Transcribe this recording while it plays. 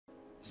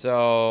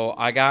So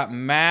I got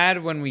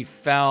mad when we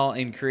fell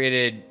and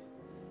created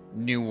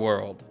New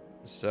World.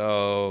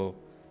 So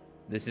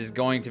this is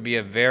going to be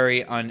a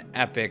very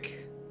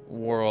unepic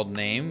world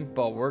name,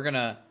 but we're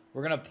gonna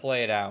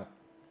play it out.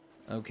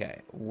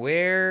 Okay,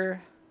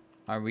 where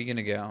are we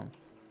gonna go?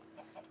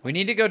 We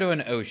need to go to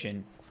an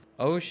ocean.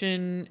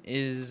 Ocean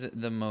is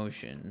the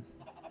motion.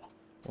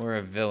 Or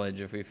a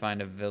village if we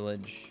find a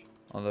village.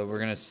 Although we're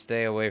gonna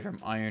stay away from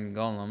iron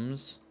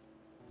golems.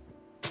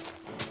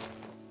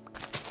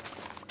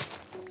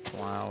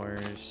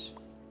 Flowers.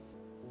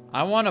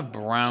 I want a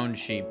brown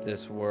sheep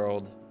this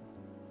world.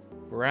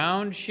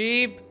 Brown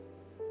sheep?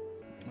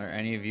 Are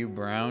any of you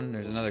brown?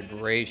 There's another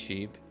gray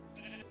sheep.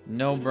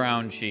 No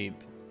brown sheep.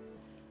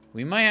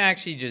 We might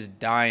actually just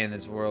die in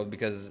this world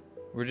because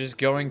we're just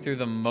going through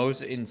the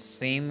most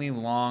insanely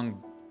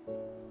long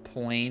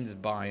plains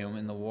biome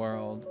in the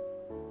world.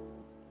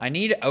 I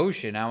need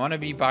ocean. I want to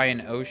be by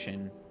an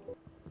ocean.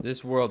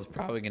 This world's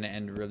probably going to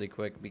end really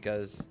quick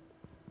because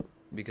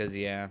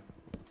yeah.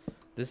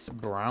 This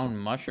brown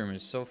mushroom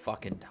is so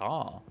fucking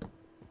tall.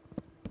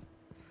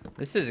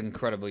 This is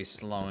incredibly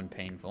slow and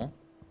painful.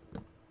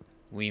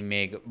 We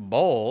make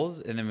bowls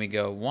and then we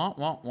go womp,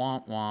 womp,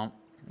 womp, womp,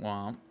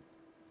 womp.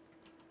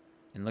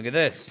 And look at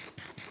this.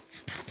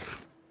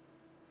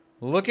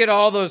 Look at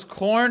all those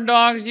corn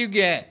dogs you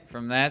get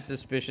from that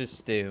suspicious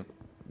stew.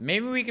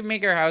 Maybe we can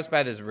make our house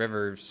by this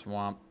river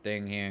swamp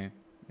thing here.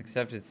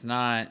 Except it's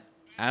not.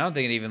 I don't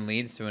think it even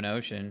leads to an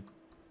ocean.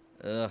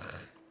 Ugh.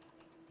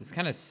 This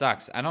kind of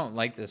sucks. I don't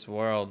like this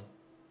world.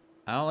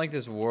 I don't like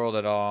this world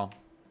at all.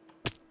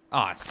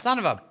 Aw, son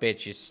of a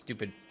bitch, you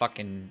stupid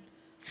fucking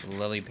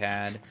lily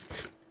pad.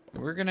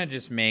 We're gonna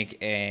just make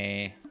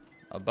a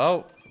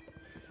boat.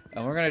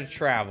 And we're gonna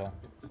travel.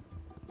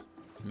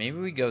 Maybe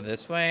we go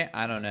this way?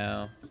 I don't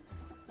know.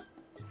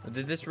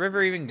 Did this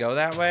river even go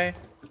that way?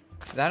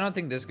 I don't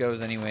think this goes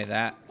anyway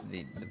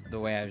the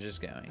way I was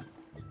just going.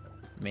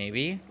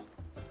 Maybe.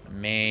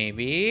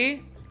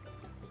 Maybe.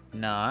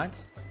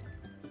 Not.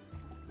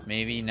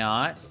 Maybe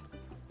not.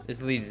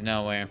 This leads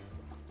nowhere.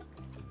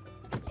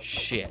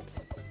 Shit.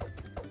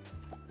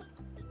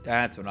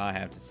 That's what I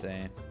have to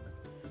say.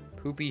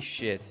 Poopy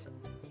shit.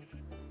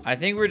 I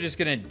think we're just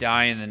gonna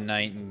die in the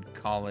night and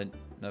call it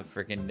a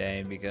freaking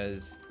day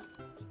because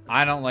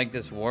I don't like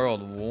this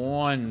world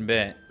one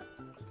bit.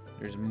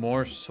 There's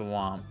more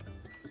swamp.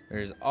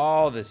 There's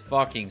all this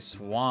fucking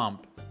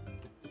swamp.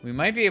 We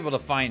might be able to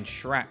find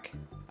Shrek.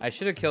 I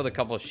should have killed a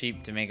couple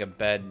sheep to make a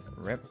bed.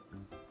 Rip.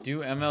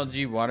 Do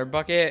MLG water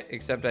bucket,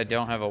 except I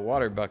don't have a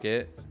water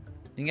bucket.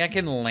 Think I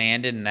can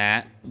land in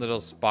that little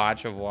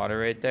spotch of water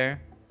right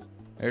there?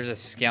 There's a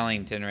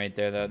skeleton right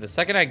there, though. The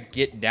second I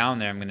get down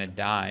there, I'm gonna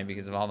die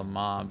because of all the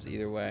mobs,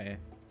 either way.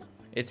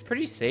 It's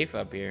pretty safe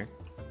up here.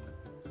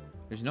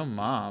 There's no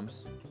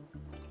mobs.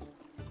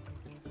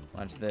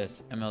 Watch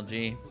this.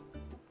 MLG.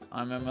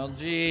 I'm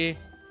MLG.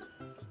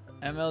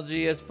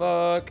 MLG as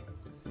fuck.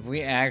 If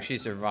we actually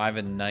survive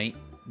a night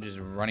just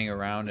running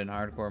around in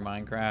hardcore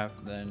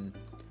Minecraft, then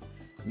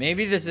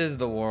maybe this is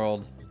the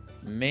world.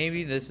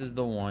 Maybe this is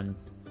the one.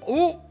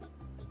 Ooh!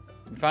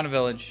 We found a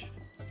village.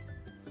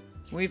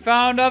 We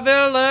found a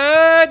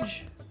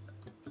village!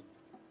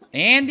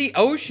 And the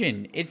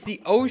ocean. It's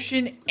the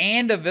ocean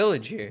and a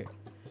village here.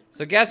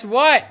 So guess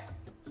what?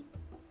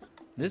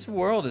 This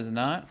world is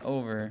not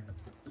over.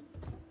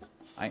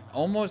 I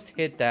almost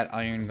hit that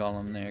iron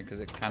golem there because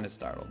it kind of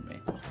startled me.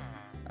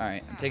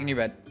 Alright, I'm taking your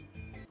bed.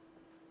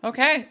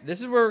 Okay, this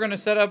is where we're gonna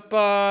set up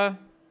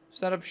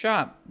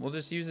shop. We'll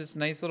just use this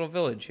nice little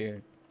village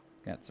here.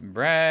 Got some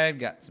bread,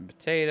 got some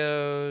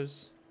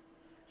potatoes,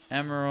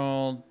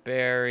 emerald,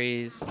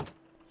 berries.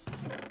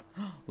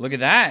 Look at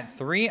that,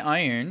 3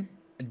 iron,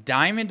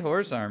 diamond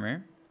horse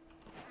armor.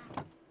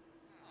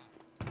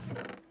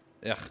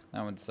 Ugh,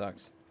 that one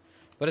sucks.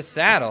 But a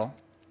saddle.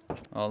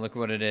 Oh, look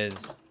what it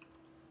is.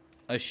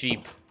 A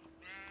sheep,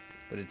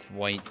 but it's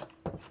white.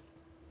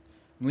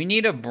 We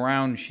need a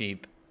brown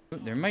sheep.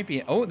 There might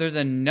be, oh, there's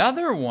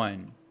another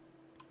one.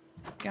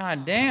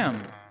 God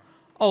damn.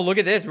 Oh, look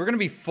at this. We're gonna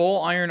be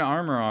full iron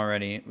armor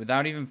already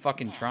without even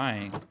fucking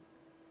trying.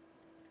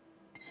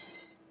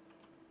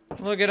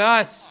 Look at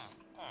us.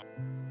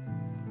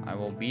 I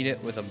will beat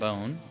it with a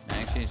bone.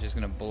 Actually, it's just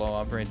gonna blow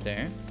up right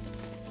there.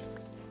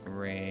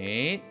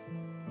 Great.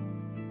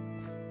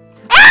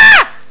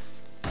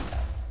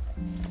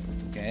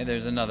 Okay,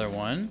 there's another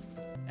one.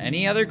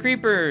 Any other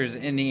creepers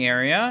in the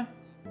area?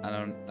 I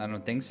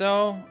don't think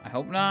so. I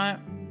hope not.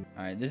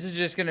 All right, this is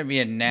just gonna be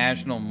a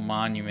national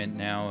monument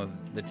now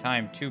of the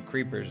time 2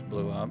 creepers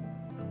blew up.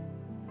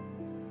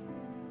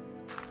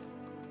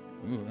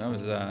 Ooh, that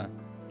was a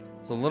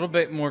little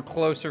bit more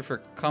closer for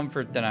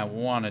comfort than I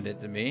wanted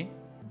it to be.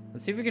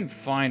 Let's see if we can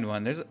find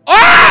one. There's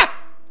ah!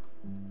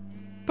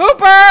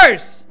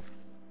 Poopers!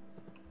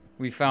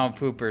 We found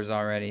poopers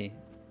already.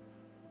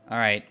 All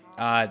right.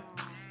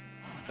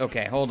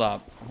 Okay, hold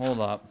up.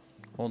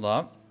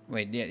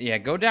 Wait, yeah,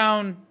 go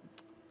down.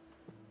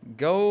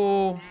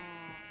 Go.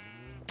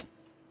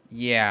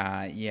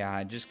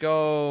 Yeah, just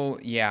go.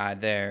 Yeah,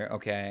 there.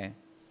 Okay.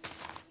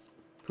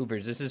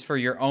 Poopers, this is for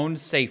your own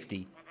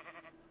safety.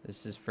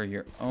 This is for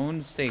your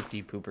own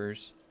safety,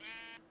 Poopers.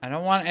 I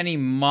don't want any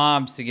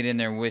mobs to get in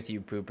there with you,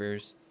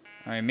 Poopers.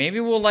 All right, maybe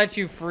we'll let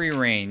you free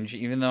range,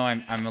 even though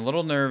I'm a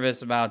little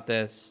nervous about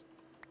this.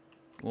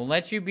 We'll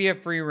let you be a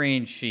free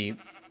range sheep.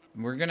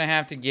 We're gonna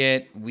have to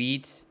get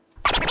wheat.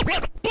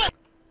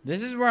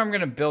 This is where I'm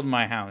gonna build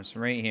my house,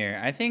 right here.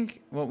 I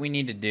think what we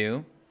need to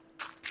do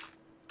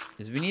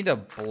is we need to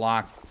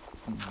block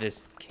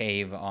this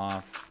cave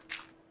off.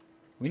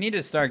 We need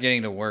to start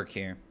getting to work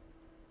here.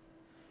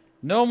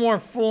 No more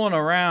fooling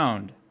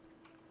around.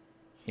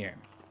 Here,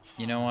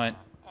 you know what?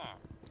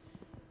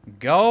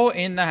 Go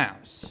in the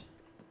house.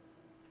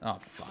 Oh,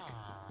 fuck.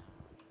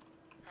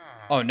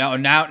 Oh, no,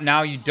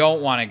 now you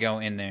don't want to go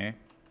in there.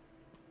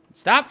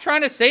 Stop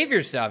trying to save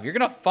yourself. You're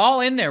gonna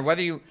fall in there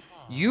whether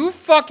you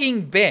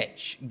fucking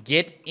bitch.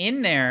 Get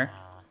in there.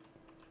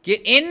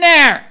 Get in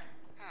there!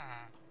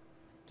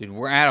 Dude,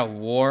 we're at a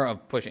war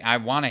of pushing. I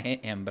want to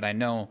hit him, but I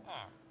know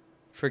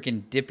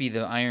freaking Dippy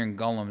the Iron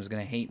Golem is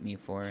gonna hate me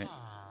for it.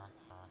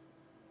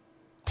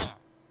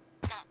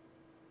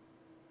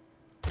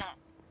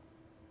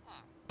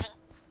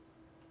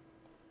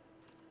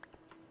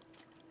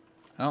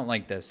 I don't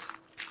like this.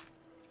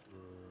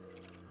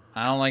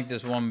 I don't like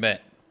this one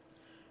bit.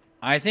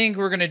 I think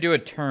we're gonna do a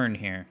turn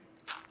here.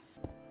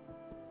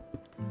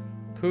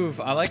 Poof,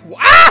 I like.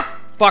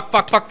 Ah! Fuck.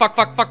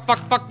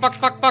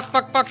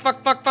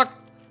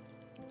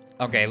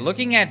 Okay,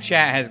 looking at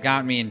chat has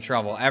got me in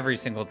trouble every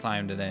single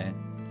time today.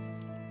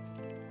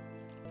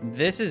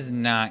 This is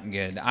not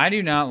good. I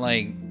do not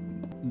like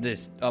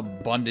this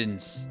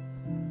abundance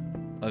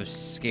of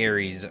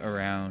scaries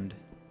around.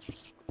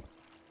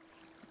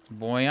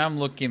 Boy, I'm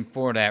looking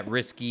for that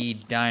risky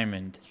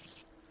diamond.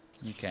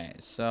 Okay,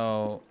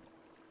 so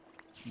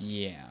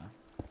yeah.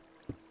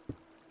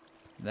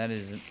 That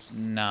is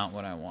not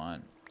what I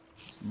want.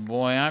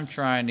 Boy, I'm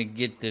trying to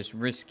get this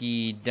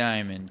risky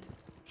diamond.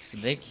 So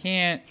they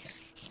can't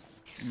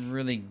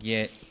really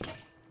get...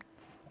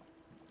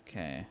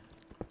 Okay.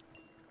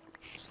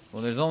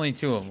 Well, there's only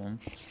 2 of them,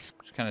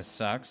 which kind of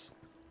sucks.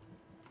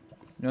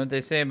 You know what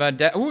they say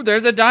about... Ooh,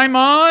 there's a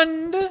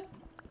diamond!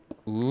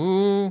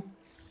 Ooh.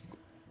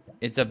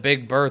 It's a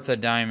Big Bertha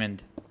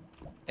diamond.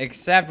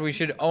 Except we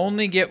should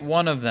only get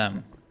 1 of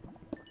them.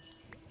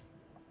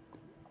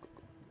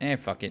 Eh,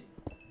 fuck it.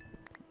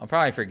 I'll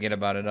probably forget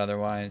about it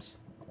otherwise.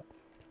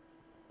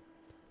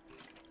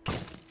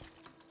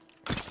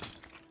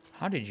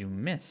 How did you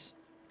miss?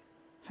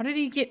 How did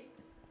he get...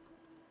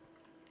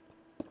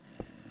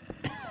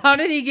 How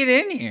did he get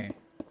in here?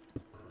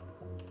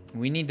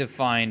 We need to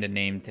find a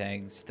name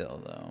tag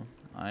still, though.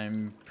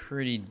 I'm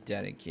pretty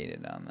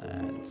dedicated on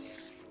that.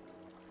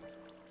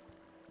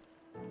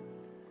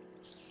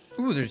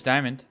 Ooh, there's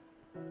diamond.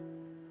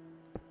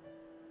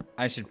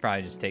 I should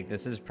probably just take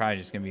this. This is probably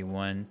just gonna be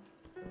 1.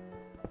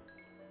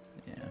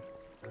 Yeah.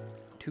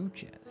 2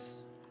 chests.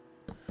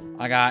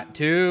 I got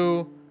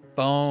 2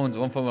 phones.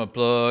 1 for my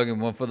plug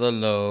and 1 for the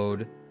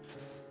load.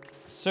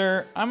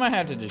 Sir, I might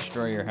have to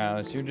destroy your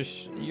house.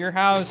 Your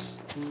house.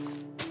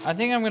 I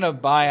think I'm gonna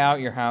buy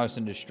out your house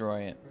and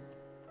destroy it.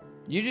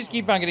 You just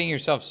keep on getting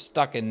yourself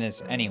stuck in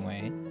this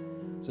anyway.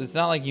 So it's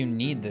not like you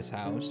need this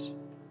house.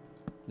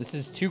 This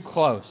is too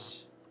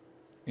close.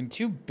 And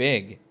too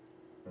big.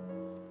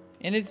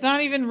 And it's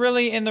not even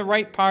really in the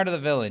right part of the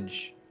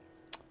village.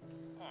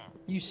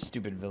 You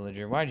stupid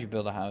villager. Why'd you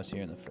build a house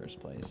here in the first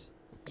place?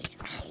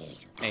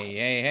 Hey,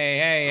 hey, hey,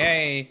 hey,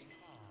 hey.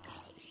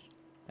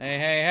 Hey,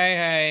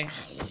 hey, hey,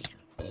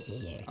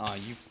 hey. Oh,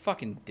 you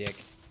fucking dick.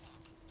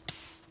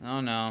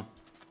 Oh, no.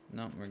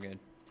 No, we're good.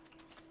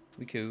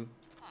 We cool.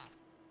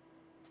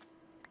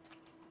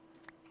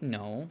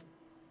 No.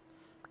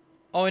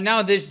 Oh, and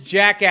now this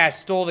jackass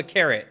stole the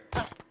carrot.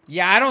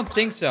 Yeah, I don't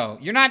think so.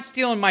 You're not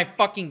stealing my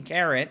fucking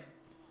carrot.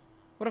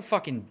 What a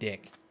fucking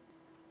dick.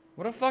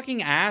 What a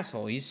fucking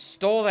asshole. He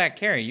stole that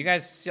carrot. You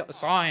guys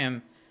saw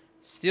him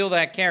steal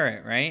that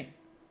carrot, right?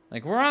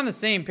 Like, we're on the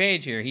same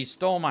page here. He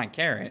stole my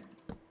carrot.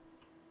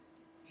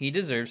 He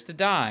deserves to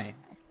die.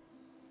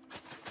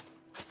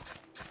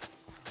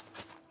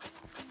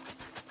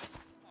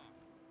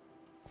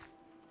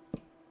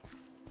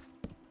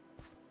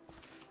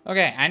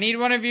 Okay, I need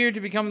one of you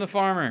to become the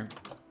farmer.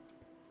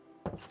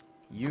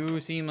 You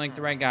seem like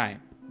the right guy.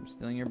 I'm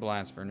stealing your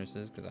blast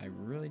furnaces because I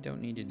really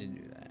don't need you to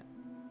do that.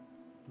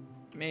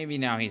 Maybe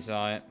now he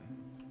saw it.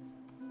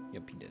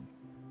 Yep, he did.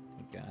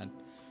 Thank God.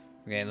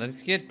 Okay,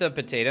 let's get the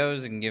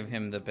potatoes and give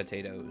him the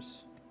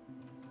potatoes.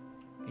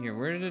 Here,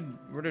 where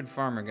did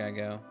farmer guy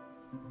go?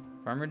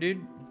 Farmer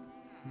dude?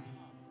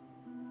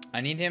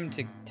 I need him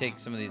to take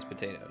some of these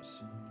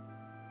potatoes.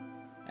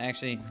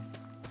 Actually,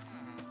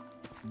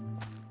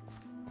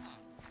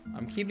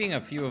 I'm keeping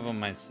a few of them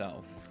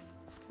myself.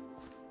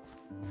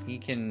 He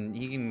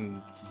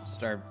can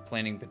start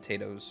planting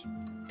potatoes,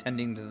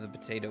 tending to the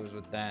potatoes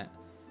with that.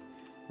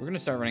 We're gonna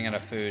start running out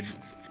of food.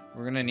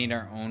 We're gonna need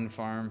our own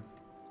farm.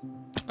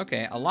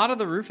 Okay, a lot of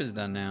the roof is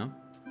done now.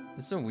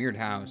 This is a weird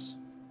house.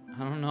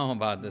 I don't know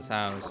about this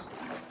house.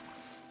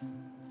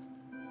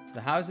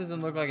 The house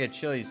doesn't look like a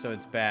chili, so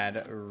it's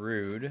bad.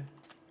 Rude.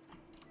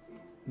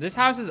 This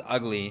house is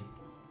ugly.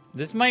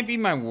 This might be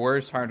my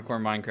worst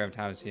hardcore Minecraft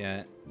house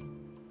yet.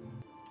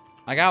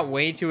 I got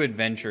way too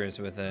adventurous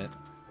with it.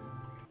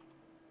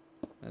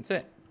 That's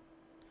it.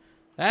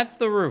 That's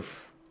the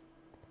roof.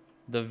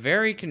 The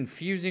very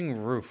confusing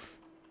roof.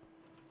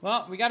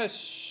 Well, we got a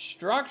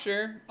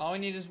structure. All we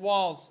need is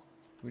walls.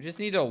 We just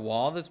need to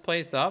wall this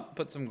place up,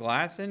 put some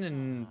glass in,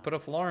 and put a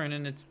floor in,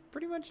 and it's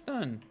pretty much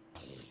done.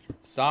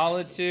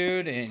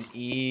 Solitude and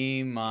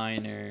E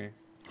minor.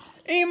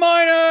 E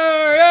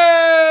minor!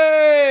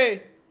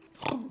 Yay!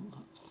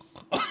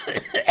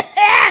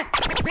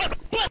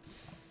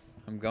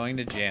 I'm going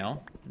to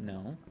jail.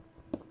 No.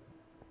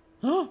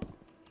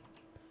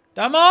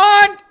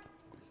 Diamond!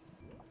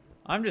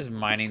 I'm just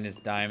mining this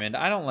diamond.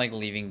 I don't like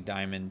leaving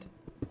diamond.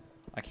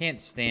 I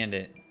can't stand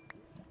it.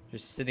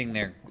 Just sitting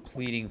there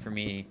pleading for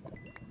me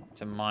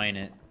to mine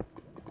it.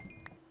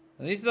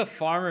 At least the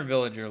farmer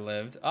villager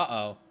lived.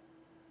 Uh-oh.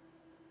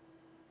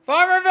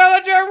 Farmer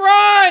villager,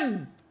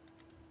 run!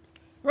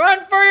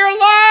 Run for your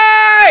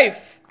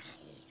life!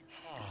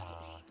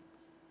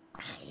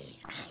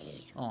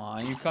 Aw,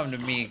 you come to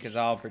me because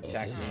I'll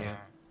protect you.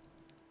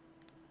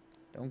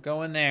 Don't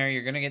go in there.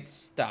 You're going to get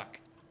stuck.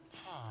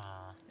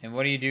 And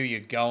what do? You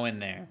go in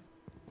there.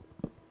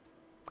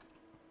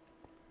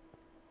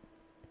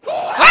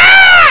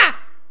 Ah!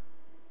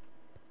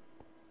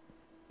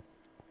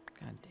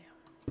 God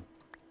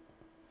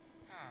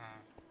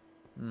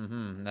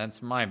damn.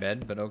 That's my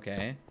bed, but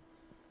okay.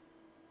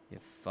 You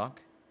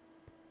fuck.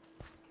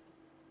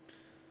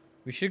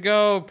 We should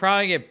go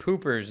probably get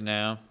poopers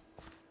now.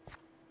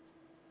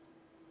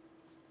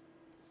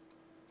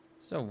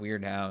 It's a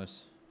weird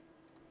house.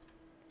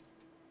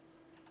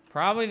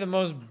 Probably the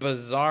most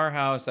bizarre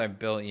house I've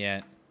built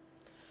yet.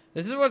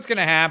 This is what's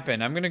gonna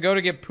happen. I'm gonna go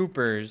to get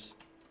poopers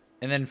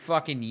and then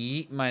fucking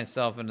yeet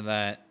myself into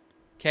that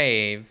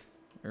cave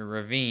or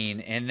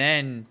ravine. And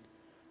then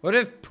what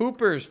if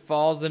poopers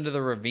falls into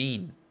the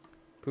ravine?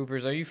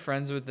 Poopers, are you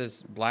friends with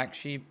this black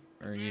sheep?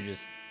 Or are you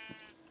just...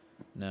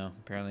 No,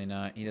 apparently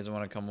not. He doesn't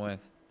want to come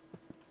with.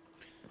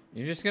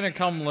 You're just gonna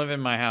come live in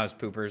my house,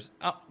 Poopers.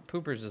 Oh,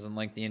 Poopers doesn't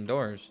like the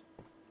indoors.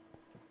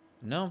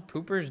 No,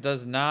 Poopers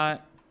does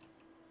not.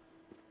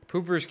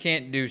 Poopers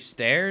can't do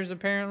stairs,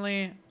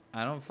 apparently.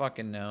 I don't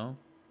fucking know.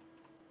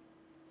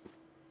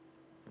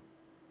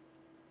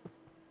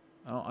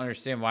 I don't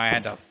understand why I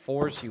had to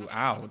force you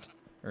out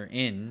or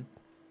in.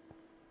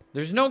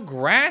 There's no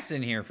grass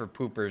in here for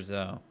Poopers,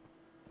 though.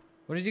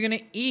 What is he gonna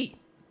eat?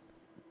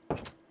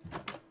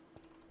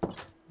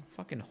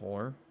 Fucking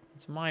whore.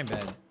 It's my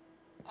bed.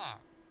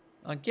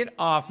 Get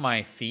off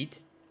my feet.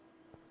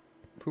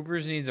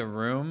 Poopers needs a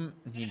room.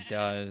 He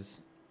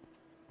does.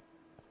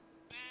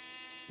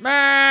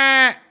 The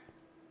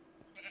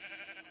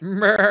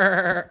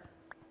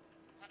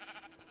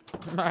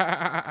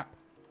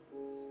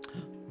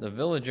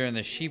villager and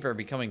the sheep are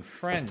becoming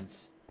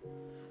friends.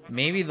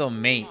 Maybe they'll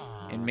mate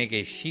and make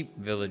a sheep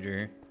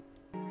villager.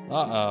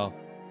 Uh-oh.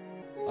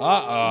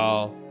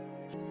 Uh-oh.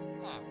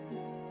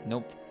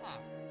 Nope.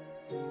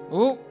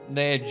 Ooh,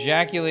 they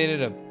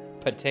ejaculated a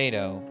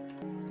potato.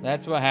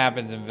 That's what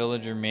happens in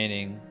villager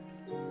mating.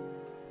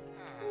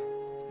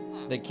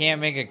 They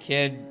can't make a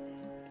kid.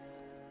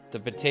 The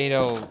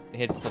potato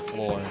hits the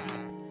floor.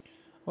 I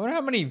wonder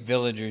how many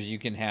villagers you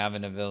can have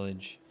in a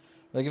village.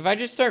 Like, if I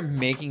just start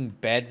making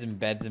beds and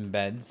beds and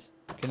beds,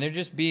 can there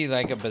just be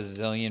like a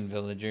bazillion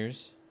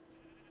villagers?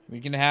 We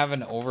can have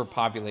an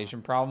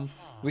overpopulation problem.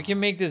 We can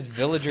make this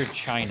villager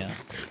China.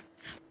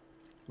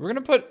 We're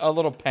gonna put a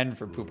little pen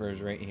for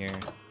Poopers right here.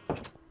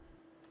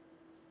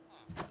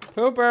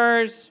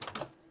 Poopers!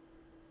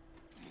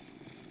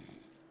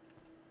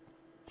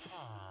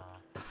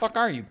 The fuck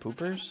are you,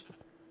 Poopers?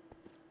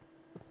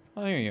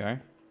 Oh, here you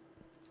are.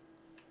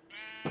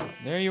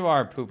 There you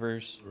are,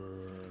 Poopers.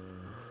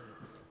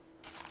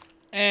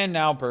 And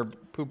now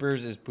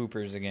Poopers is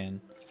Poopers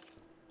again.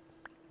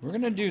 We're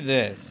gonna do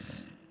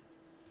this.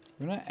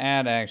 We're gonna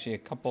add actually a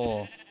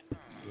couple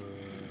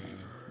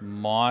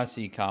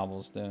mossy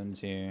cobblestones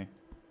here.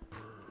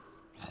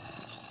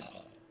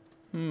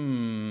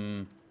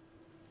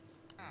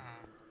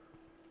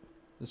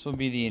 This will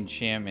be the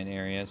enchantment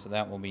area, so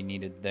that will be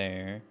needed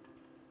there.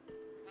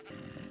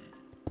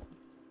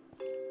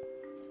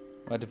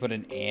 We'll have to put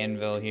an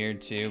anvil here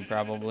too,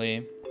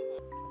 probably.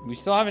 We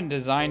still haven't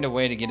designed a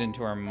way to get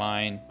into our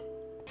mine.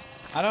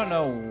 I don't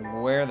know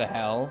where the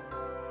hell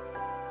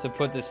to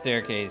put the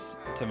staircase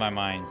to my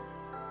mine.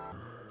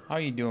 How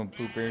are you doing,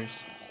 Poopers?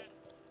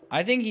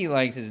 I think he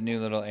likes his new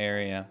little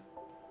area.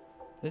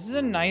 This is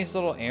a nice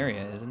little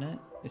area, isn't it?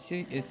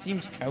 It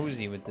seems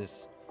cozy with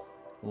this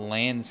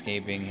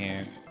landscaping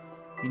here.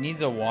 He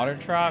needs a water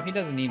trough. He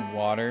doesn't need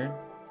water.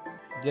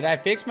 Did I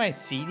fix my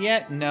seed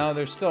yet? No,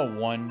 there's still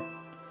one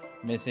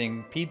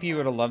missing. PP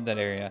would have loved that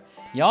area.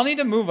 Y'all need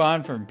to move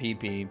on from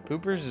PP.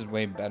 Poopers is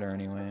way better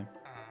anyway.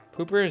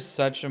 Pooper is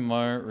such a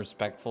more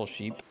respectful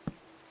sheep.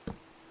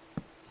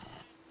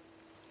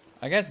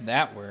 I guess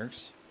that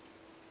works.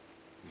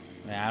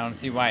 I don't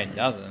see why it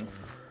doesn't.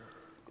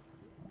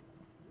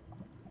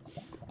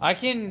 I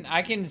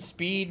can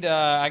speed,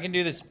 I can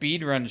do the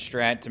speed run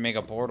strat to make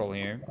a portal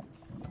here.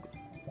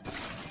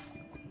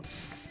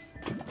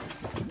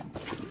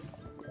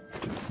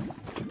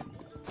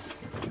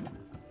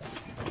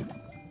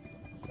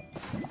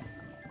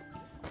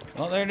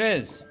 Well, there it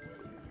is.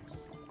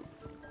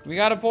 We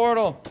got a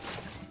portal.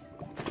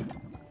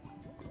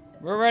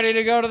 We're ready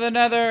to go to the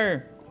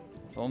Nether.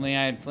 If only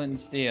I had flint and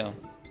steel.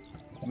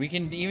 We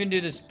can even do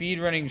the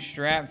speedrunning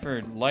strat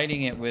for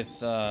lighting it with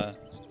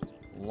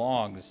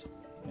logs.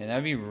 Man,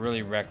 that'd be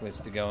really reckless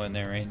to go in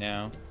there right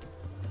now.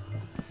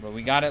 But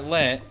we got it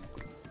lit.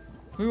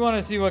 We want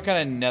to see what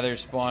kind of Nether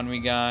spawn we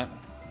got.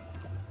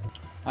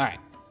 Alright.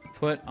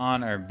 Put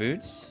on our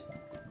boots.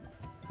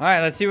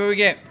 Alright, let's see what we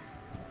get.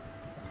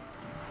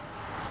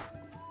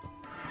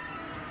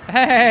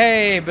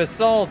 Hey,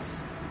 basalt.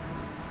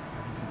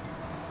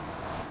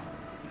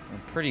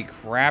 A pretty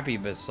crappy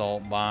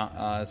basalt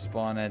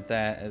spawn at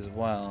that as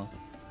well.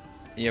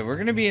 Yeah, we're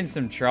gonna be in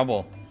some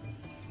trouble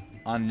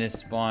on this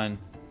spawn.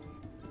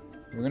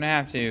 We're gonna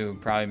have to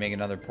probably make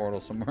another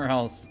portal somewhere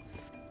else.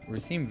 We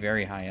seem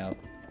very high up.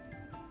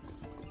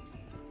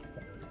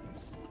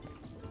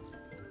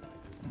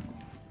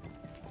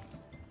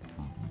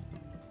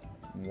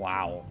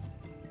 Wow.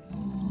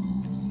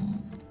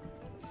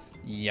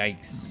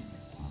 Yikes.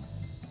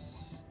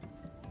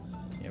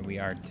 Yeah, we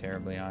are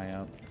terribly high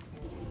up.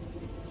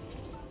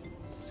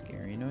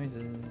 Scary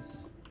noises.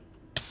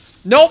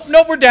 Nope,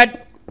 nope, we're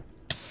dead.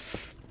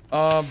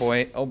 Oh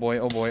boy, oh boy,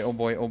 oh boy, oh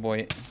boy, oh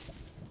boy.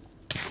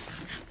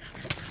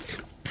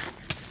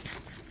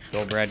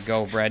 Go, bread,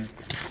 go, bread.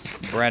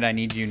 Bread, I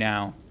need you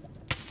now.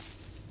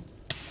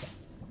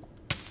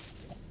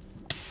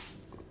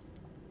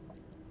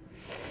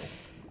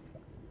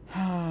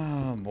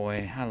 Oh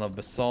boy, I love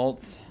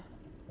basalt.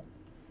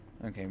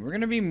 Okay, we're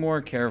gonna be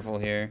more careful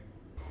here.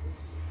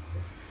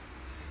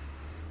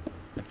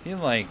 I feel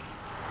like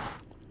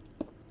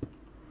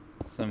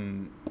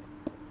some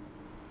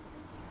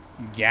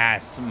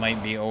gas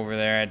might be over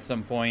there at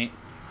some point.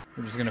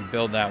 We're just gonna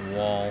build that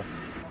wall.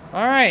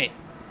 All right.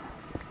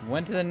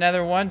 Went to the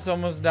Nether once,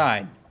 almost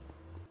died.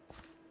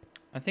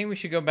 I think we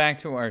should go back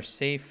to our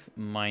safe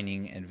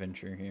mining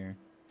adventure here.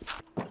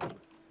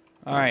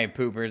 All right,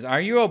 poopers.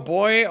 Are you a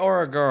boy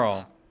or a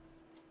girl?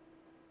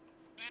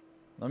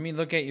 Let me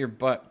look at your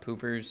butt,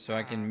 poopers, so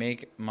I can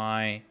make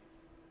my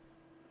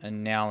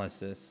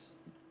analysis.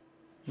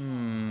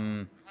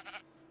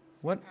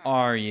 What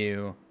are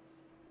you?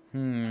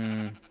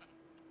 I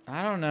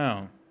don't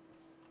know.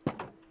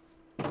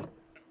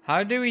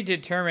 How do we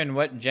determine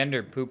what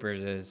gender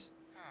poopers is?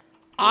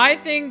 I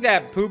think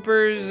that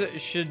poopers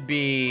should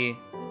be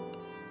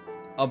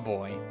a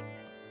boy.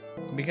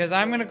 Because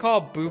I'm going to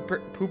call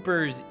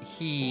poopers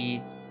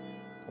he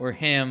or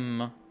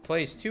him.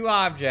 Place two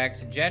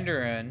objects,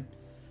 gender in.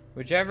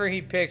 Whichever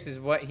he picks is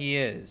what he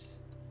is.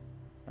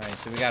 Alright,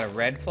 so we got a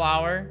red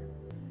flower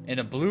and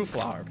a blue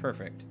flower.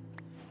 Perfect.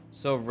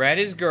 So red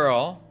is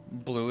girl,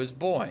 blue is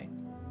boy.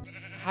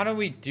 How do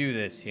we do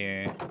this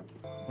here?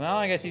 Well,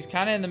 I guess he's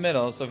kind of in the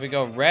middle. So if we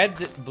go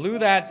red, blue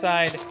that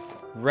side,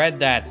 red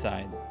that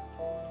side.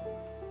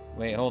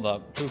 Wait, hold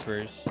up.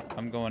 Poopers,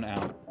 I'm going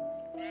out.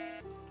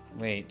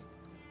 Wait.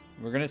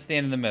 We're going to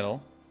stand in the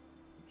middle.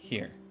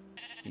 Here.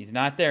 He's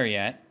not there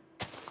yet.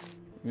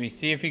 Let me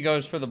see if he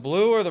goes for the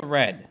blue or the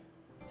red.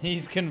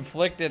 He's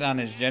conflicted on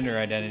his gender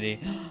identity.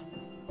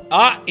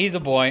 Ah, he's a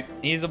boy.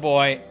 He's a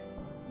boy.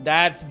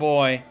 That's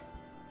boy.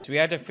 So we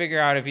have to figure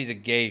out if he's a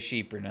gay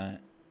sheep or not.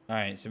 All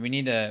right, so we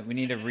need to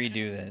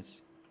redo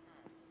this.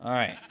 All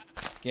right.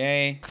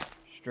 Gay,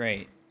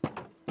 straight.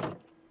 All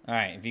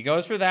right, if he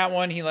goes for that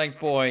one, he likes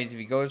boys. If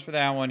he goes for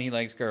that one, he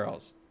likes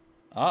girls.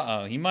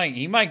 Uh-oh, he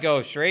might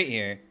go straight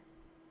here.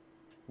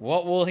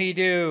 What will he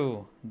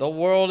do? The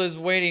world is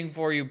waiting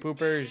for you,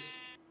 poopers.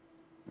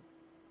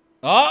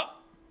 Oh!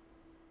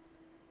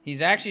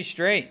 He's actually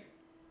straight.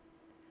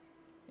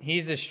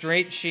 He's a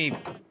straight sheep.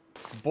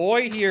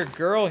 Boy here,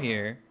 girl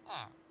here.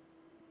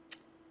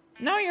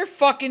 Now you're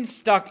fucking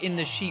stuck in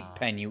the sheep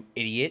pen, you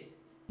idiot.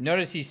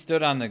 Notice he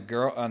stood on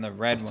the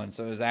red one,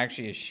 so it was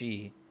actually a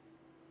she.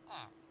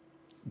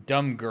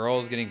 Dumb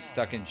girls getting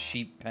stuck in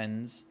sheep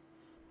pens.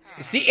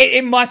 See,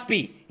 it must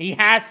be. He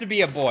has to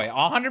be a boy.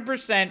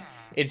 100%.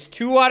 It's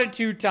 2 out of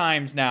 2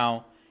 times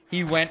now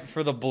he went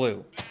for the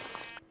blue.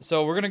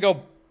 So we're going to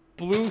go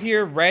blue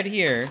here, red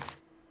here.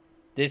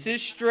 This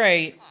is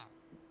straight.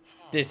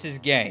 This is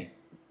gay.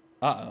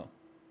 Uh-oh.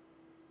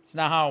 It's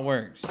not how it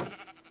works.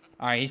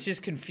 All right, he's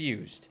just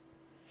confused.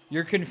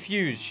 You're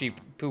confused, sheep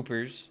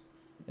poopers.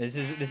 This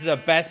is a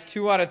best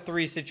 2 out of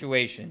 3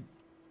 situation.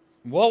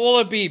 What will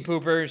it be,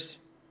 poopers?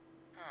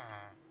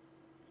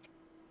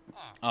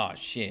 Oh,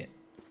 shit.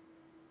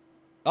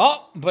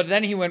 Oh, but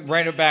then he went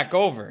right back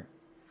over.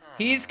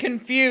 He's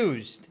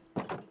confused.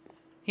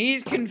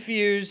 He's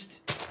confused.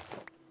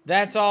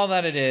 That's all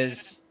that it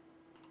is.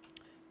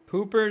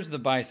 Poopers the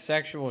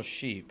bisexual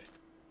sheep.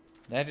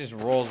 That just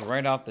rolls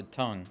right off the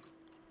tongue.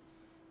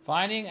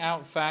 Finding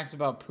out facts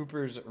about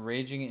poopers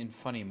raging in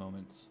funny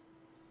moments.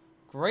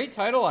 Great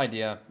title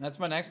idea. That's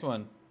my next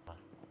one.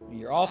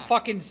 You're all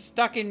fucking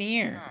stuck in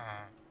here.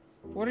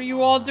 What are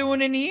you all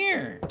doing in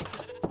here?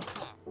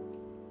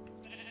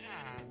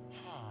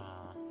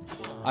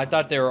 I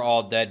thought they were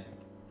all dead.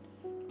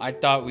 I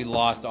thought we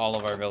lost all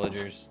of our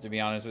villagers, to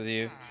be honest with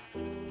you.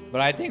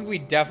 But I think we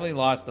definitely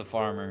lost the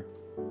farmer.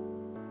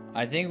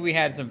 I think we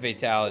had some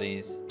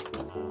fatalities.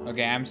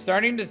 Okay, I'm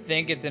starting to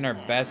think it's in our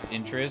best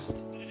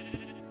interest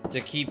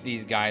to keep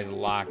these guys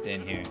locked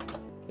in here.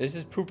 This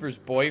is Pooper's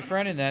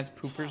boyfriend, and that's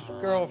Pooper's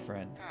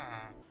girlfriend.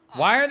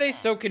 Why are they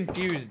so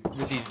confused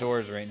with these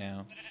doors right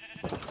now?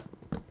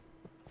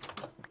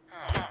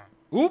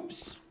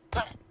 Oops.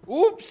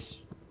 Oops.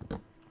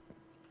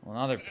 Well,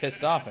 now they're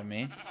pissed off at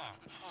me.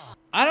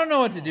 I don't know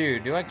what to do.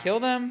 Do I kill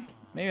them?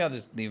 Maybe I'll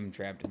just leave them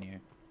trapped in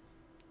here.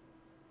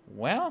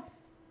 Well,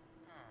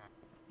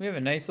 we have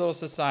a nice little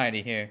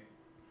society here.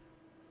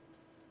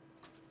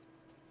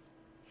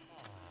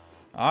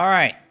 All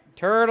right.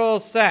 Turtle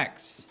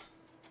sex.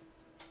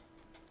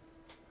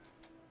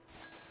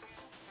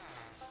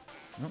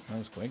 Oh, that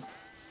was quick.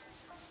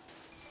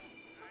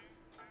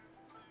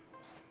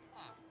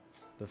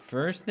 The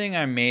first thing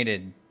I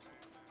mated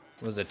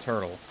was a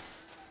turtle.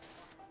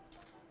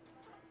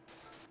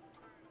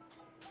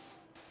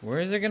 Where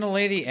is it gonna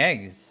lay the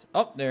eggs?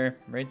 Oh, there,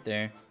 right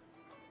there.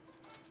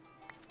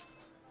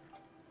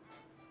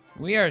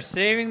 We are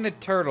saving the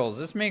turtles.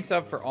 This makes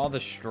up for all the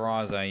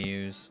straws I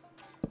use.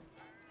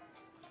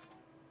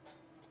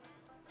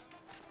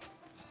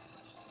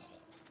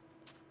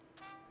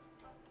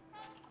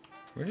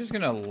 We're just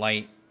gonna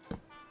light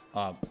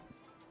up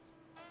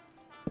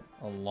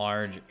a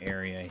large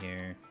area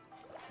here.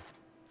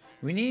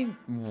 We need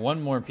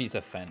one more piece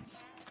of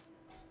fence.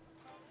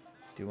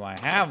 Do I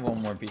have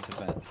one more piece of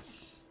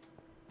fence?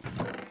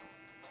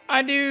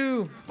 I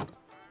do!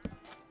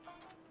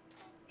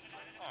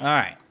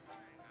 Alright.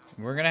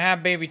 We're gonna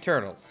have baby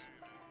turtles.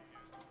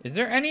 Is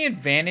there any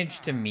advantage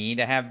to me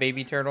to have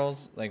baby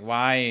turtles? Like,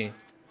 why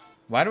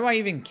do I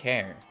even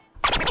care?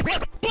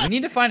 We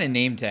need to find a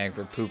name tag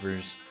for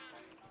poopers.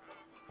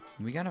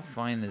 We gotta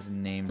find this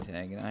name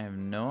tag, and I have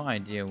no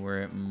idea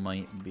where it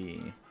might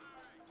be.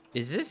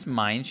 Is this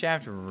mine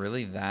shaft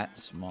really that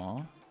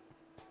small?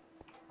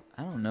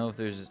 I don't know if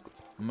there's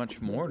much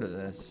more to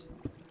this.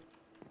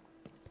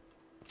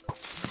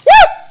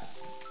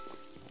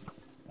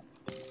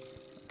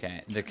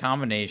 Okay, the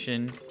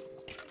combination.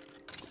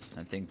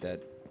 I think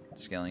that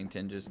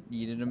Skellington just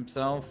yeeted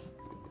himself.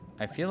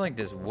 I feel like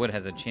this wood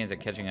has a chance of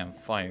catching on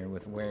fire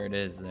with where it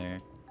is there.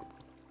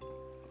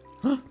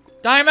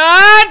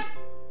 Diamond!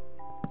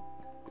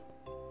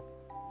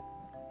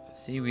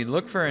 See, we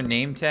look for a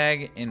name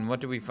tag, and what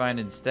do we find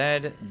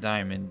instead?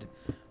 Diamond.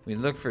 We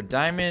look for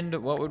diamond,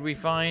 what would we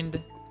find?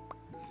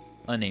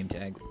 A name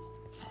tag.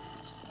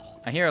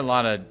 I hear a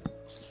lot of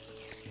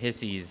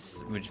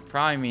hissies, which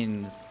probably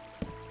means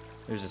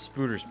there's a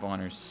spooter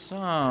spawner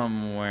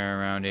somewhere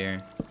around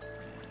here.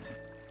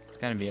 It's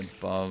gotta be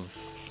above.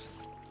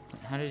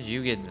 How did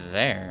you get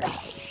there?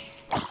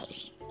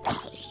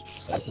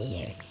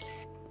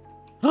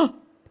 Huh?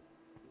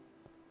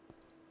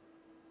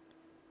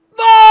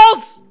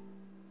 Balls!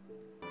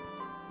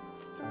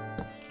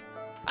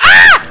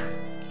 Ah!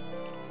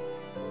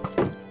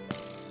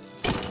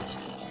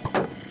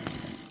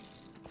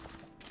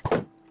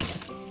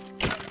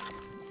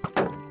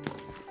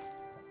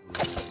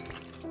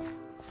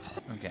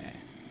 Okay.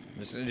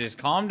 Just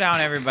calm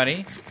down,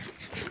 everybody.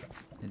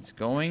 It's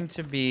going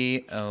to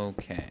be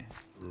okay.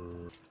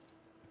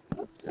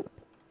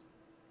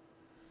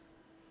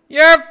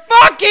 You're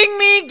fucking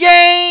me,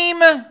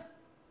 game!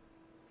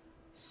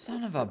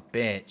 Son of a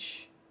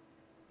bitch.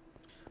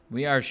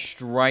 We are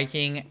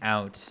striking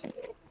out.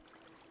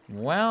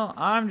 Well,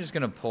 I'm just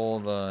gonna pull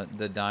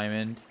the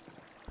diamond.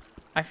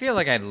 I feel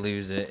like I'd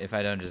lose it if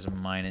I don't just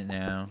mine it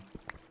now.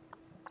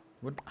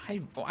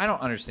 I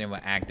don't understand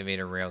what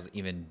activator rails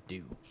even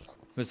do.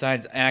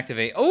 Besides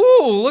activate.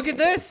 Oh, look at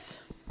this!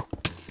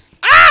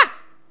 Ah!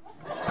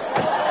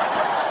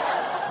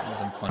 That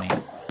wasn't funny.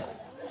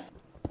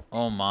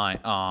 Oh my.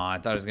 Oh, I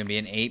thought it was gonna be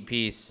an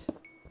 8-piece.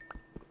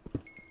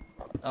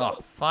 Oh,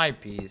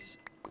 5-piece.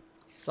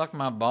 Suck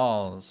my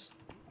balls.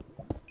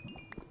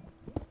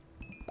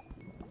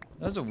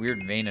 That was a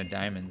weird vein of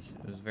diamonds.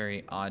 It was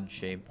very odd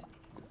shaped.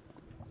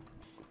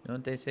 You know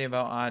what they say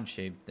about odd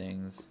shaped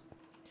things?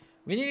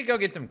 We need to go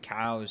get some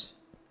cows.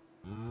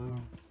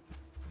 Well,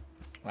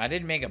 I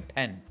did make a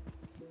pen.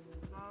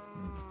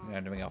 We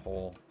had to make a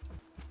hole.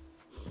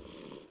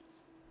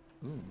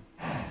 Ooh.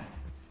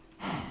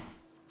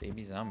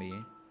 Baby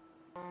zombie.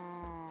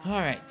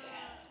 Alright.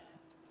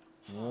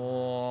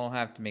 We'll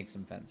have to make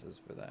some fences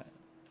for that.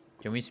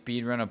 Can we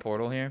speed run a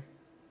portal here?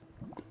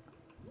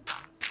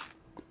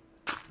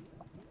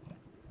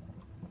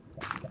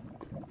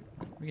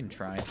 We can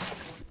try.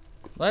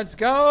 Let's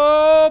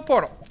go,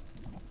 portal.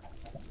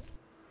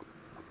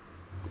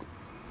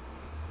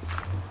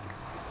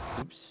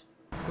 Oops.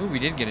 Ooh, we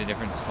did get a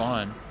different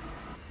spawn.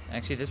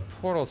 Actually, this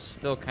portal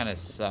still kind of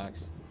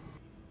sucks.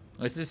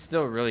 This is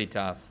still really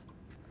tough.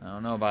 I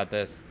don't know about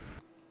this.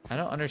 I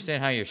don't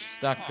understand how you're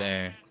stuck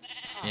there,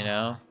 you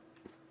know?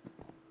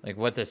 Like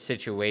what the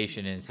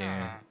situation is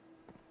here.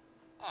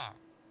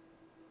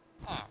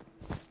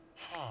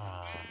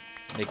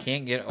 They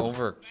can't get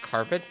over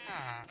carpet?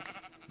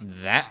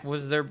 That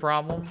was their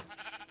problem?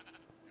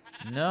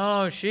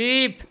 No,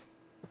 sheep!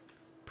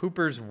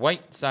 Pooper's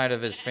white side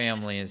of his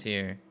family is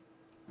here.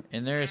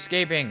 And they're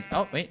escaping.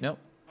 Oh, wait, no.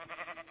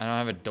 I don't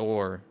have a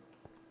door.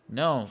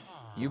 No,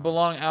 you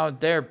belong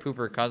out there,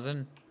 Pooper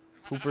cousin.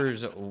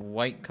 Pooper's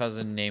white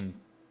cousin named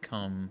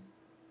Cum.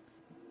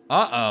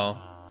 Uh-oh.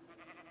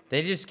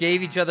 They just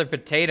gave each other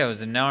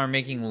potatoes and now are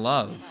making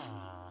love.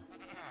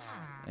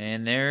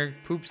 And there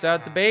poops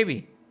out the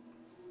baby.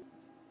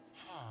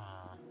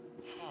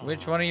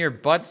 Which one of your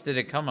butts did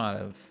it come out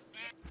of?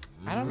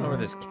 I don't know where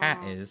this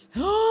cat is.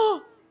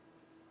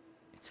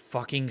 It's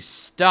fucking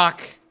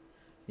stuck.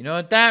 You know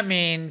what that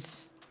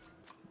means?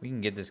 We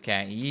can get this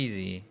cat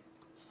easy.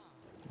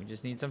 We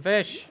just need some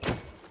fish.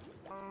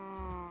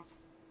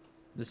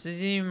 This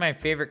isn't even my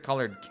favorite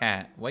colored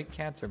cat. White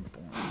cats are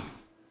boring.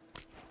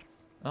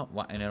 Oh,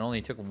 and it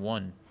only took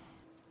one.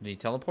 Did he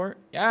teleport?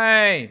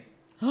 Yay!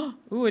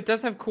 Ooh, it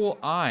does have cool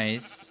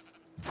eyes.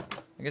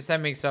 I guess that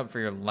makes up for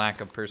your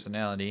lack of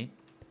personality.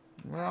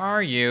 Where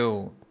are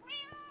you?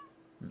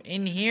 I'm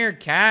in here,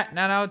 cat,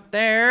 not out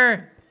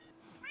there.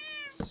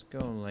 Let's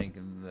go like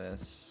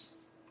this.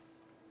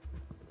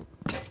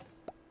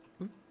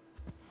 Oop.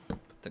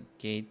 Put the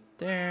gate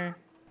there.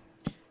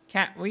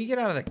 Cat, will you get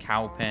out of the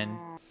cow pen?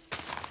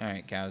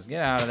 Alright, cows,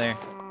 get out of there.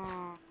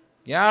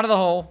 Get out of the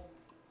hole.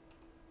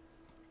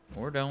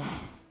 Or don't.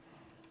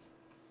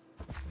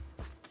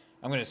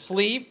 I'm gonna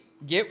sleep,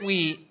 get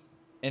wheat,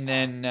 and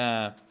then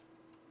I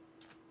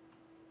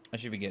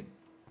should be good.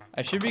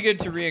 I should be good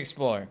to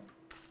re-explore.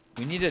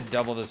 We need to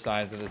double the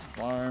size of this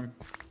farm.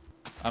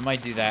 I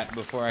might do that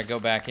before I go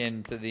back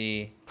into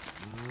the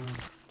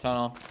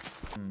tunnel.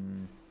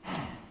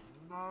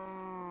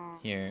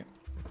 Here.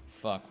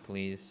 Fuck,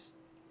 please.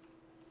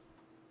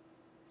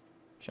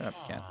 Shut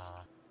up, cats.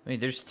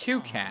 Wait, there's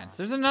two cats.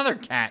 There's another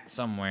cat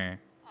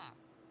somewhere.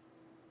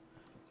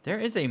 There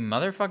is a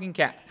motherfucking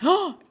cat.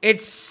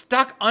 It's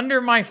stuck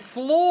under my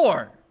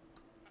floor.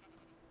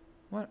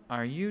 What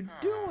are you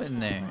doing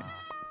there?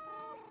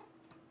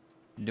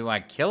 Do I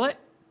kill it?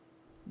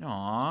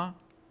 Aw.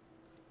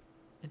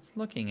 It's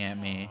looking at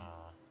me.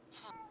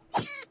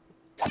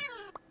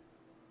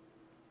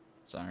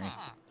 Sorry.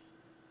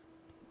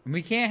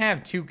 We can't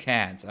have two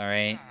cats,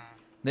 alright?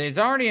 It's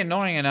already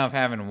annoying enough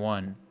having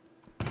one.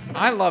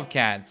 I love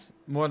cats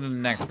more than the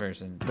next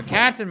person. But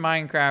cats in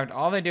Minecraft,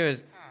 all they do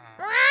is...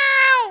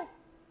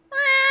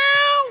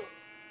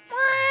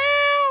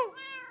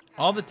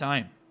 all the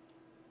time.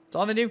 That's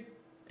all they do.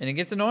 And it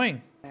gets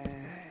annoying.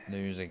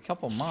 There's a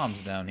couple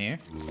mobs down here.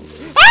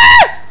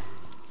 Ah!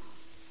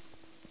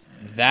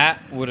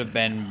 That would have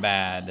been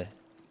bad.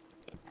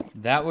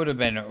 That would have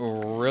been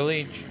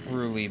really,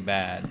 truly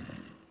bad.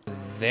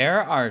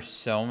 There are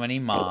so many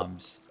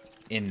mobs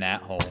in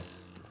that hole.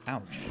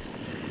 Ouch.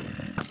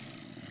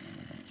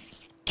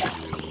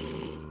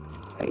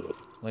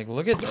 Like,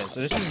 look at this.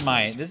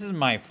 This is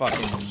my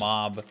fucking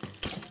mob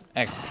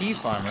XP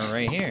farmer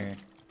right here.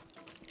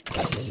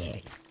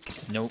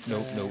 Nope,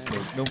 nope, nope,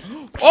 nope,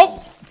 nope. Oh!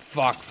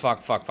 Fuck,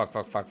 fuck, fuck, fuck,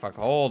 fuck, fuck, fuck.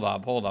 Hold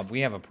up, hold up.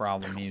 We have a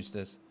problem,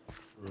 Eustace.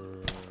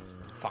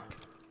 Fuck.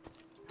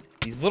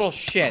 These little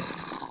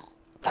shits.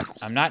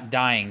 I'm not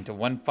dying to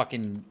one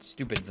fucking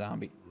stupid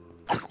zombie.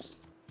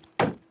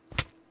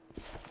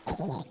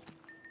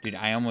 Dude,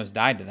 I almost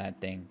died to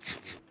that thing.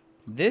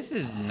 This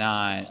is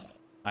not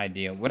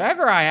ideal.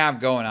 Whatever I have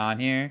going on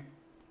here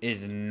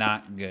is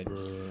not good.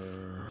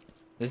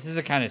 This is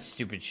the kind of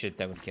stupid shit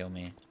that would kill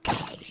me.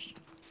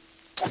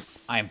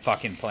 I'm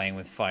fucking playing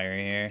with fire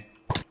here.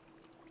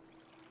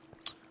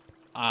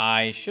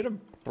 I should have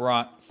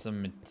brought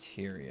some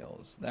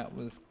materials. That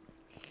was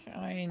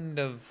kind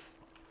of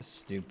a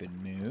stupid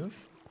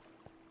move.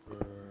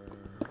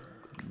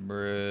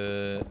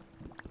 Bruh.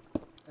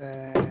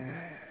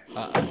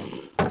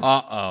 Uh-oh.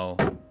 Uh-oh.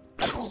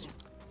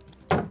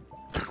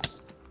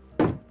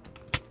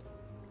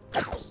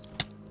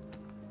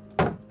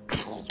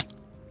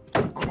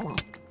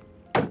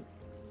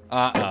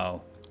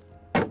 Uh-oh.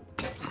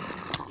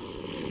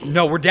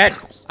 No, we're dead.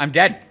 I'm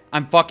dead.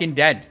 I'm fucking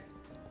dead.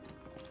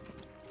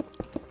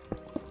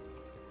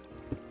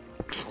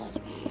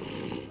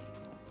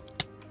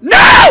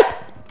 No!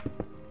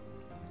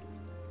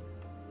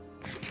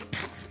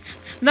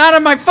 Not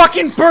on my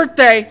fucking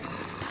birthday.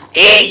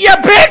 Eat, ya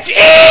bitch,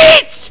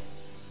 eat!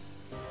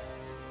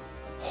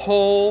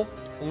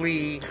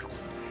 Holy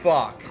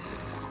fuck.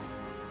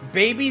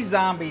 Baby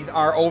zombies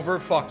are over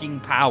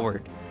fucking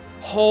powered.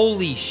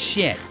 Holy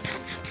shit.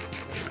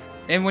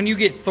 And when you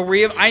get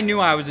 3 of... I knew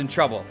I was in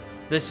trouble.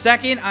 The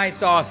second I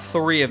saw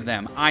 3 of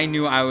them, I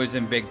knew I was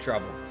in big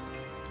trouble.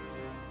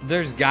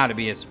 There's gotta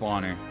be a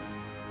spawner.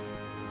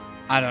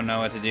 I don't know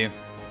what to do.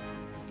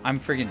 I'm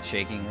freaking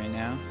shaking right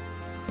now.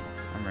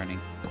 I'm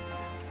running.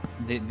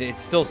 It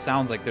still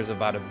sounds like there's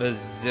about a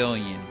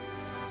bazillion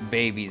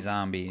baby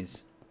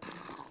zombies.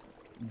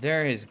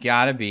 There has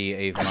gotta be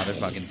a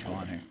motherfucking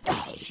spawner.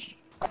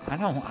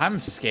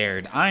 I'm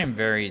scared. I am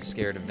very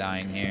scared of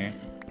dying here.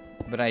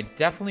 But I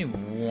definitely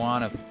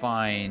want to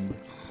find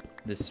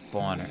the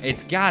spawner.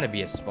 It's got to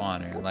be a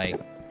spawner. Like,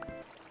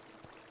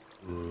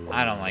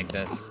 I don't like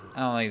this. I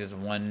don't like this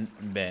one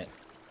bit.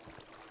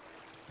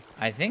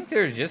 I think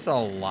there's just a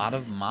lot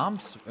of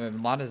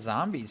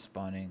zombies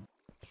spawning.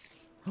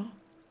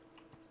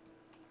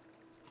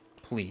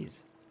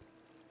 Please.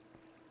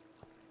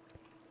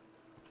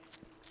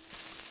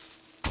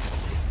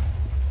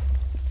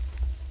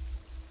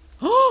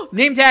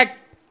 Name tag!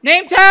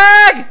 Name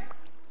tag!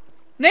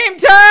 Name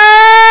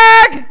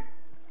tag!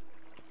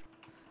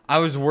 I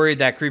was worried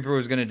that creeper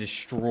was going to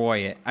destroy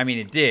it. I mean,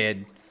 it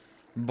did,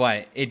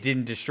 but it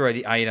didn't destroy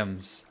the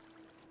items.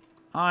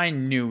 I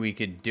knew we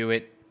could do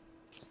it.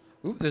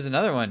 Ooh, there's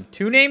another one.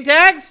 2 name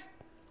tags?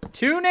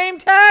 2 name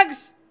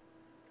tags?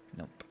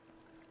 Nope.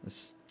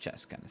 This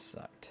chest kind of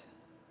sucked.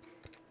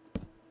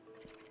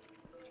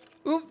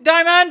 Ooh,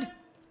 diamond!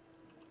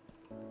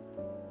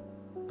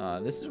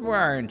 This is where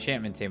our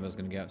enchantment table is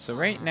going to go. So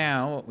right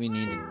now, what we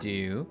need to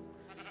do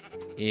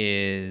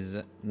is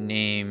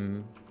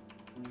name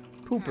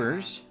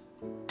Poofesure.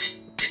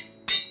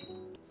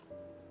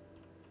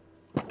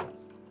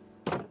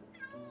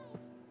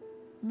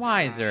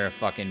 Why is there a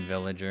fucking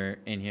villager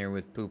in here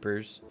with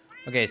Poofesure?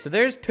 Okay, so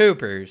there's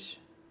Poofesure.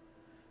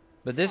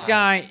 But this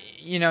guy,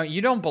 you know,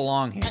 you don't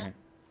belong here.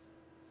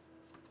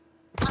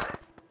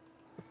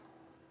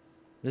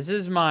 This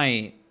is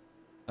my...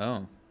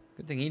 Oh,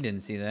 good thing he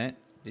didn't see that.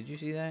 Did you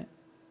see that?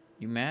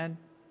 You mad?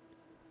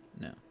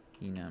 No,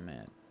 he not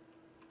mad.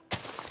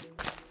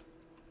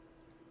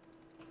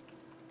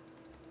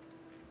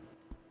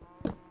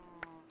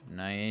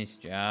 Nice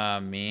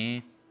job,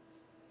 me.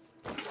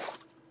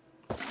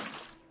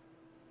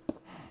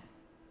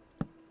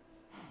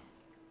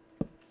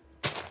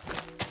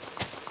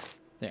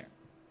 There.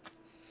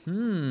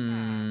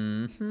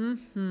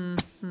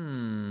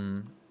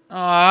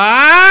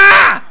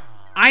 Ah!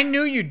 I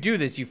knew you'd do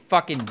this, you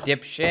fucking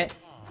dipshit.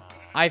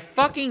 I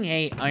fucking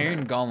hate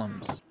iron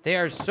golems. They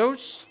are so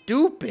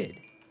stupid.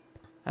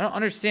 I don't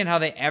understand how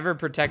they ever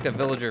protect a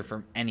villager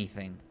from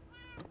anything.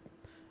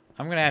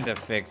 I'm gonna have to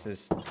fix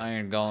this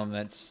iron golem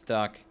that's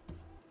stuck.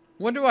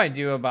 What do I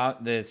do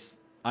about this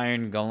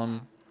iron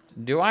golem?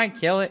 Do I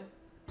kill it?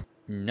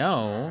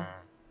 No.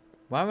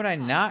 Why would I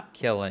not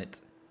kill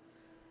it?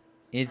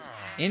 It's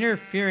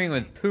interfering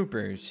with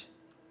Poofesure.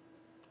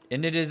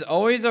 And it is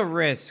always a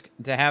risk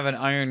to have an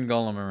iron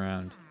golem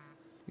around.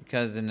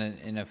 Because in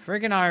a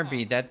friggin'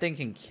 heartbeat, that thing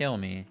can kill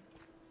me.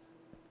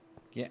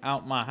 Get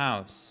out my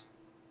house.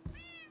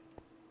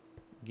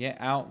 Get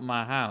out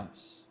my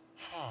house.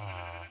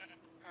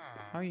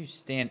 How are you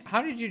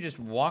How did you just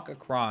walk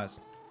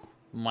across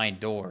my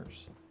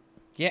doors?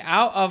 Get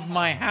out of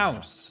my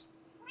house.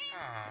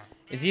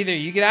 It's either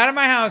you get out of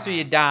my house or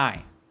you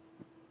die.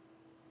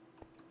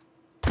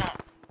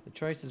 The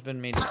choice has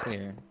been made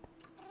clear.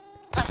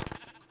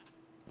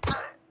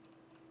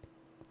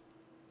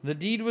 The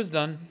deed was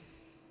done.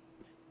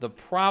 The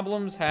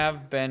problems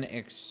have been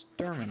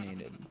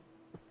exterminated.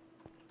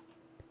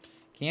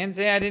 Can't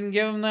say I didn't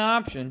give him the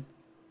option.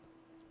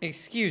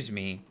 Excuse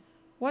me.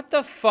 What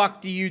the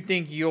fuck do you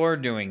think you're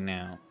doing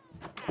now?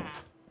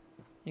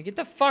 You get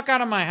the fuck out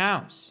of my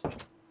house.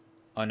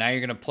 Oh, now you're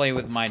gonna play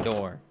with my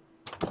door.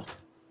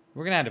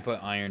 We're gonna have to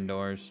put iron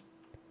doors.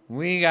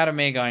 We gotta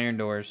make iron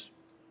doors.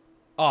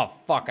 Oh,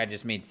 fuck, I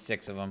just made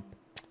 6 of them.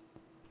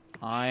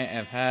 I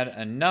have had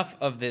enough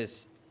of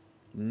this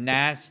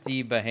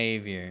nasty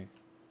behavior.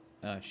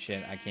 Oh,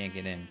 shit, I can't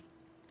get in.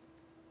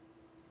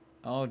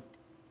 Oh,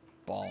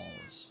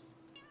 balls.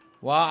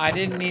 Well, I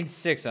didn't need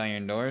 6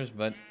 iron doors,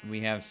 but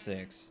we have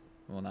 6.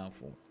 Well, now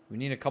 4. We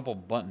need a couple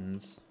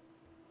buttons.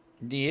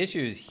 The issue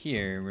is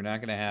here. We're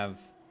not gonna have...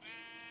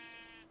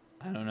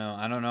 I don't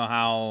know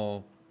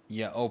how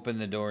you open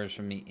the doors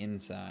from the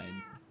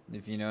inside,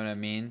 if you know what I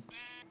mean.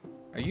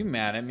 Are you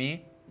mad at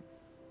me?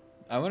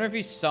 I wonder if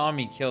he saw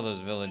me kill those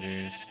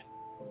villagers.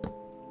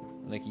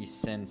 Like he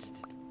sensed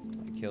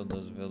I killed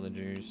those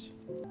villagers.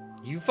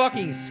 You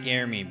fucking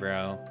scare me,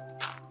 bro.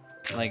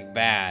 Like,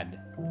 bad.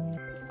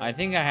 I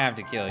think I have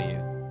to kill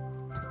you.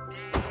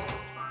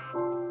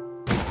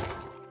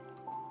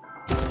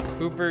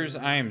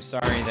 Poofesure, I am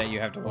sorry that you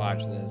have to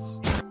watch this.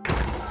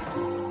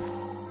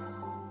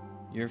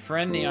 Your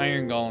friend the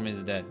Iron Golem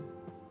is dead.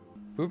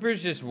 Poofesure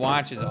just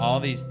watches all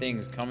these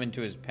things come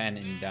into his pen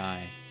and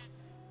die.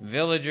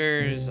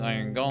 Villagers,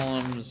 Iron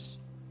Golems.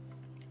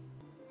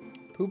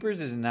 Poofesure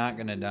is not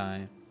gonna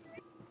die.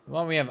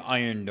 Well, we have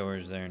iron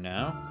doors there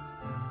now.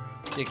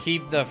 To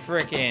keep the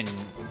frickin'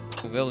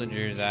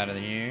 villagers out of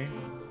here.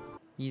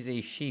 He's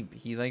a sheep.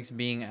 He likes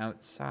being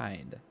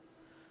outside.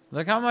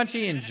 Look how much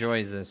he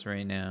enjoys this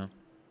right now.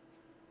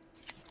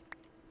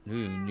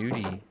 Ooh,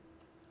 nudie.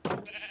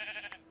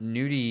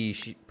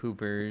 Nudie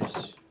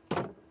poopers.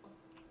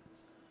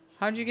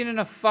 How'd you get in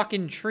a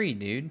fucking tree,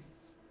 dude?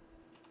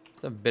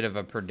 It's a bit of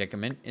a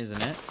predicament,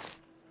 isn't it?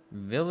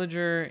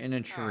 Villager in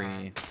a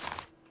tree.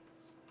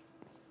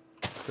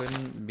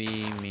 Couldn't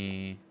be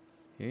me.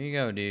 Here you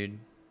go, dude.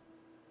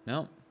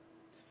 Nope.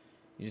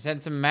 You just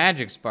had some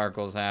magic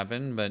sparkles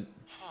happen, but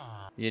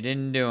you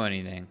didn't do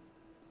anything.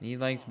 He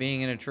likes being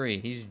in a tree.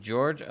 He's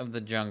George of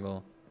the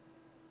jungle.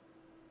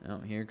 Oh,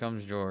 here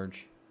comes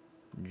George.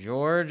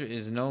 George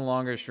is no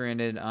longer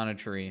stranded on a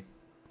tree.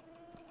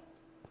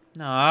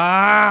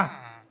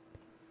 Ah!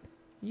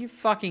 You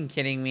fucking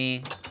kidding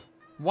me?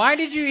 Why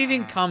did you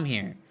even come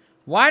here?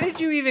 Why did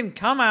you even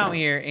come out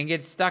here and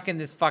get stuck in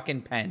this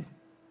fucking pen?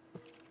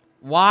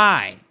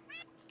 Why?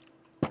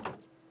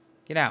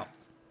 Get out.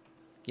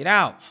 Get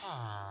out.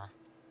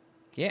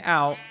 Get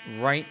out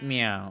right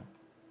meow.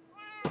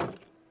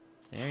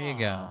 There you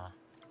go.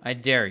 I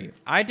dare you.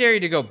 I dare you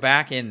to go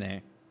back in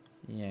there.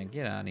 Yeah,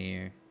 get out of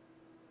here.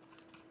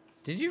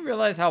 Did you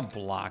realize how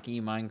blocky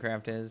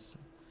Minecraft is?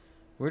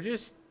 We're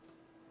just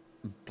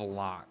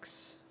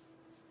blocks.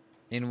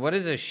 And what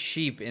is a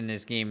sheep in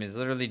this game is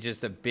literally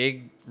just a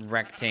big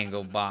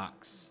rectangle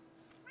box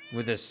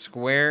with a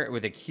square,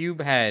 with a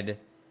cube head,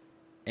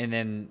 and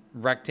then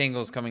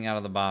rectangles coming out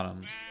of the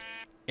bottom.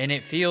 And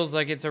it feels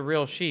like it's a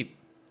real sheep.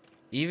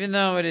 Even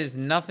though it is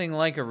nothing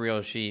like a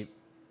real sheep,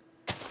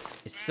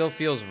 it still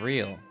feels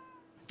real.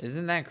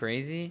 Isn't that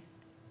crazy?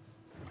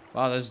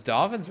 Wow, those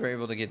dolphins were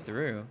able to get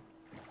through.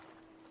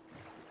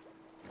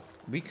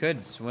 We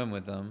could swim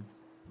with them.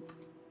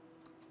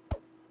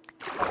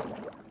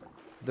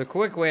 The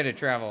quick way to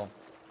travel.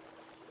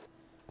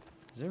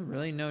 Is there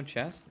really no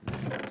chest?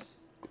 Nice.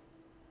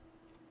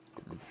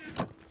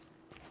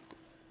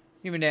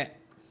 Give me that.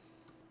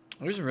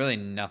 There's really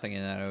nothing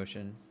in that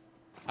ocean.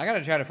 I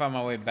gotta try to find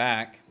my way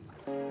back.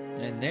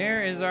 And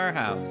there is our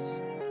house.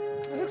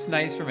 It looks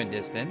nice from a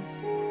distance.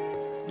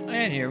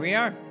 And here we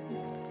are.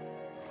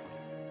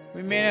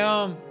 We made it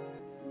home.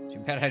 Too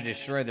bad I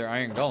destroyed their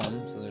iron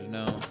golem, so there's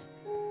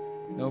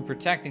no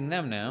protecting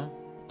them now.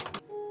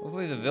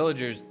 Hopefully the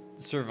villagers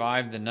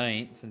survived the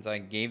night, since I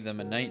gave them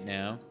a night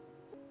now.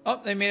 Oh,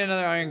 they made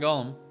another iron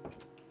golem.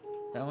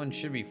 That one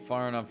should be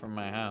far enough from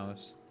my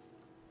house.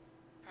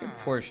 A good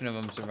portion of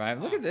them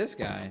survived. Look at this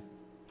guy.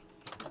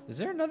 Is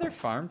there another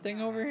farm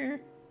thing over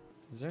here?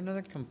 Is there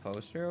another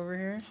composter over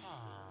here?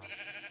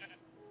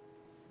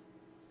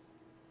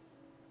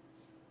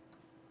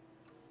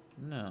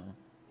 No.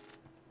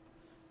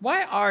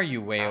 Why are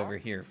you way over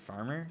here,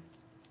 farmer?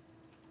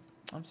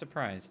 I'm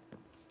surprised.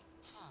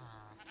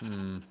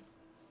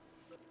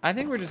 I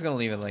think we're just gonna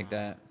leave it like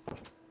that.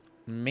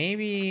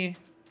 Maybe...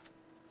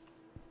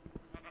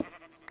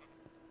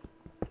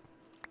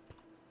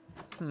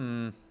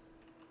 If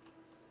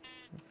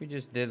we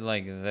just did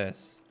like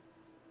this.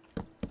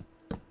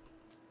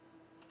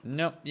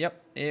 Nope,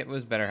 yep, it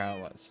was better how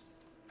it was.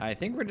 I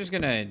think we're just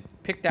gonna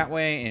pick that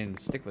way and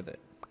stick with it.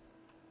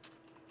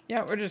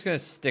 Yeah, we're just gonna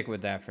stick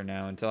with that for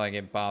now until I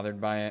get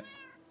bothered by it.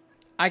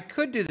 I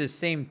could do the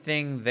same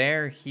thing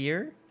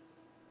here.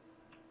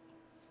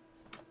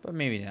 But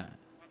maybe not.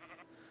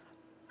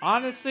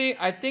 Honestly,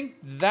 I think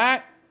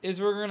that is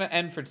where we're gonna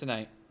end for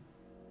tonight.